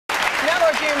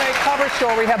our GMA cover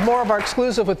story, we have more of our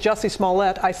exclusive with Jussie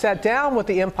Smollett. I sat down with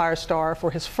the Empire star for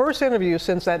his first interview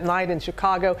since that night in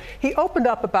Chicago. He opened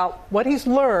up about what he's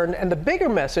learned and the bigger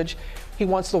message he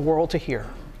wants the world to hear.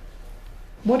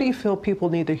 What do you feel people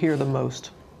need to hear the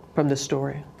most from this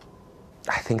story?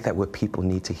 I think that what people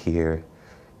need to hear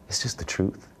is just the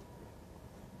truth.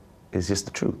 It's just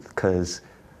the truth, because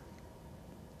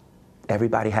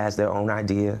everybody has their own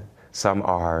idea. Some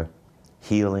are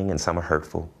healing and some are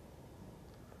hurtful.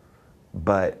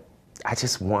 But I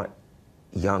just want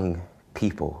young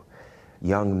people,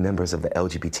 young members of the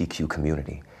LGBTQ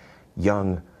community,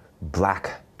 young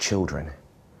Black children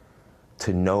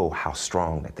to know how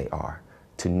strong that they are,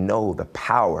 to know the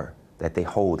power that they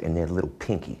hold in their little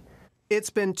pinky. It's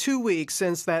been 2 weeks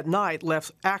since that night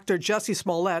left actor Jussie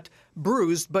Smollett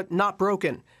bruised but not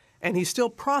broken, and he's still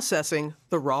processing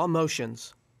the raw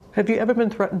emotions. Have you ever been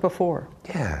threatened before?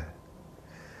 Yeah.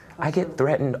 I get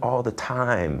threatened all the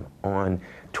time on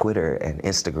Twitter and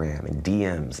Instagram and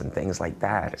DMs and things like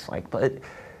that. It's like, but,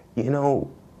 you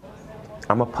know,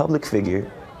 I'm a public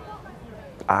figure.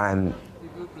 I'm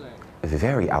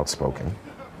very outspoken.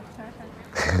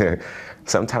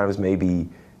 Sometimes maybe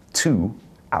too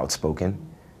outspoken,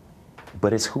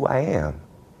 but it's who I am,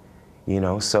 you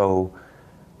know? So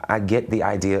I get the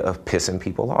idea of pissing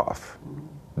people off,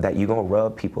 that you're gonna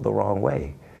rub people the wrong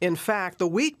way. In fact, the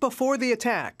week before the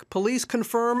attack, police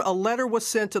confirm a letter was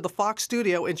sent to the Fox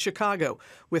studio in Chicago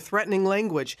with threatening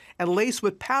language and laced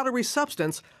with powdery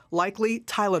substance, likely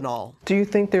Tylenol. Do you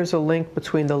think there's a link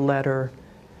between the letter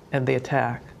and the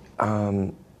attack?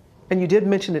 And you did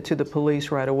mention it to the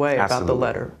police right away about the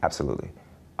letter. Absolutely.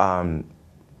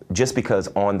 Just because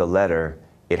on the letter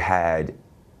it had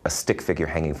a stick figure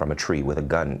hanging from a tree with a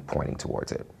gun pointing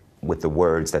towards it, with the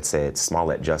words that said,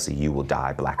 "Smollett Jussie, you will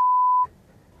die, Black."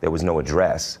 There was no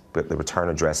address, but the return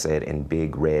address said in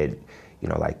big red, you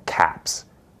know, like caps,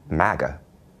 MAGA.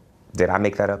 Did I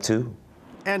make that up too?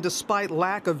 And despite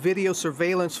lack of video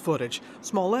surveillance footage,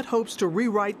 Smollett hopes to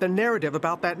rewrite the narrative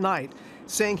about that night,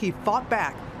 saying he fought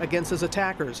back against his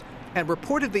attackers and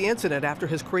reported the incident after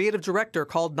his creative director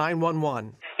called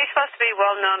 911. He's supposed to be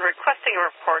well-known requesting a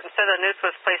report, and so the noose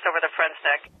was placed over the friend's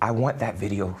neck. I want that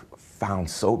video found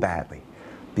so badly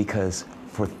because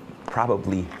for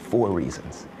probably 4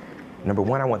 reasons. Number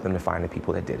one, I want them to find the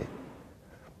people that did it.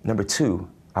 Number two,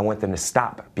 I want them to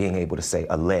stop being able to say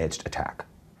alleged attack.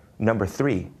 Number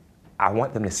three, I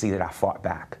want them to see that I fought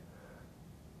back.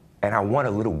 And I want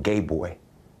a little gay boy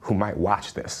who might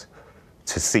watch this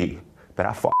to see that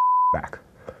I fought back.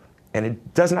 And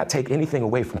it does not take anything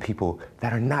away from people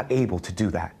that are not able to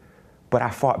do that. But I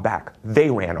fought back.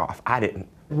 They ran off. I didn't.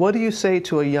 What do you say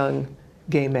to a young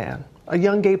gay man, a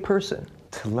young gay person?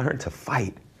 To learn to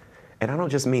fight. And I don't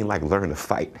just mean like learn to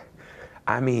fight.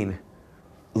 I mean,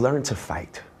 learn to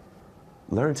fight.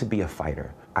 Learn to be a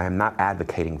fighter. I am not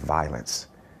advocating violence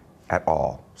at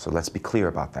all. So let's be clear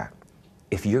about that.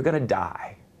 If you're gonna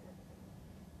die,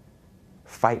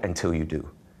 fight until you do.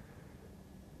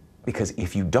 Because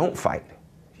if you don't fight,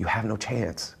 you have no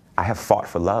chance. I have fought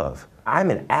for love. I'm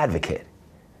an advocate.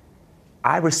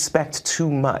 I respect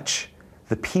too much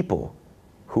the people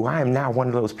who I am now one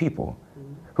of those people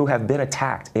who have been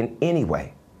attacked in any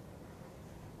way.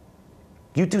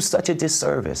 You do such a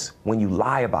disservice when you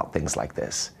lie about things like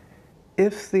this.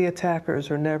 If the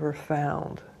attackers are never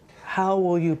found, how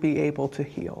will you be able to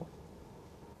heal?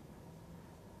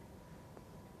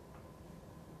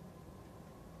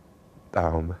 I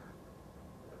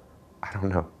don't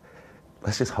know.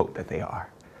 Let's just hope that they are.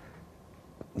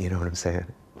 You know what I'm saying?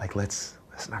 Like, let's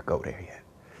not go there yet.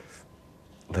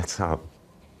 Let's, I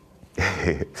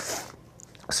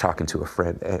was talking to a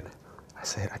friend and I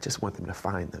said, I just want them to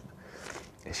find them.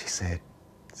 And she said,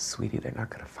 sweetie, they're not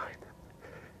gonna find them.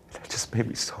 And that just made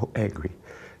me so angry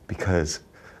because,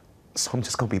 so I'm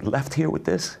just gonna be left here with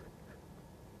this?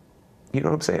 You know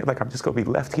what I'm saying? Like, I'm just gonna be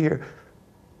left here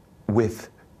with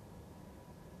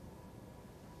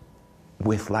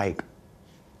like,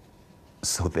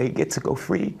 so they get to go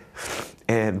free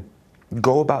and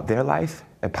go about their life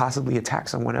and possibly attack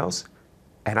someone else,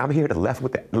 and I'm here to left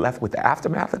with the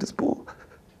aftermath of this bull?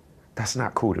 That's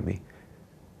not cool to me.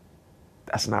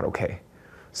 That's not okay.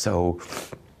 So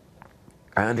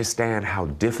I understand how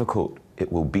difficult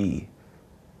it will be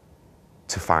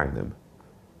to find them,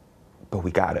 but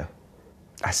we gotta.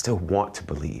 I still want to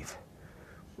believe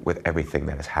with everything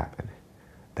that has happened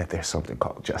that there's something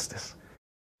called justice.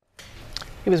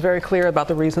 He was very clear about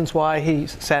the reasons why he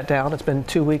sat down. It's been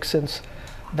 2 weeks since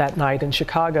that night in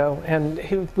Chicago. And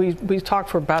we talked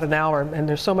for about an hour, and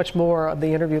there's so much more of the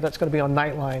interview that's going to be on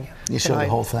Nightline. You showed the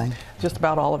whole thing? Just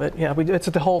about all of it, yeah. It's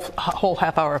the whole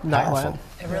half hour of Nightline.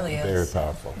 It really is. Very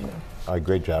powerful. Yeah.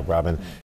 Great job, Robin.